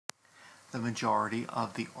The majority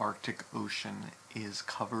of the Arctic Ocean is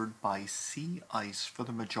covered by sea ice for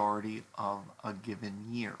the majority of a given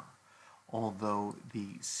year, although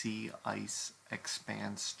the sea ice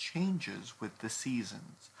expanse changes with the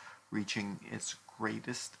seasons, reaching its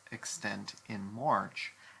greatest extent in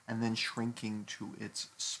March and then shrinking to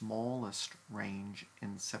its smallest range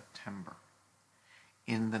in September.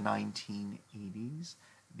 In the 1980s,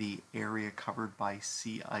 the area covered by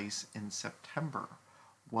sea ice in September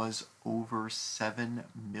was over 7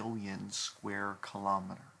 million square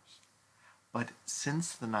kilometers. But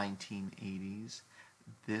since the 1980s,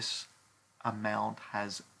 this amount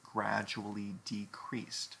has gradually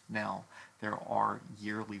decreased. Now, there are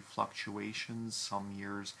yearly fluctuations. Some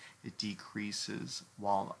years it decreases,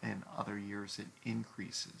 while in other years it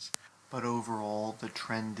increases. But overall, the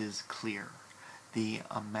trend is clear. The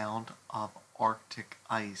amount of Arctic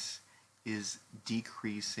ice is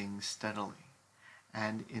decreasing steadily.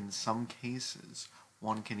 And in some cases,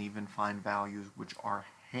 one can even find values which are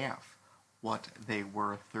half what they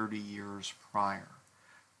were 30 years prior,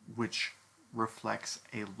 which reflects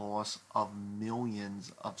a loss of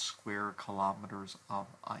millions of square kilometers of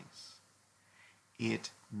ice.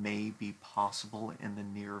 It may be possible in the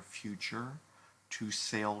near future to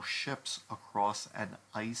sail ships across an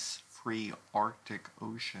ice-free Arctic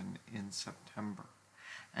Ocean in September.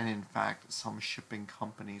 And in fact, some shipping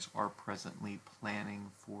companies are presently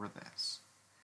planning for this.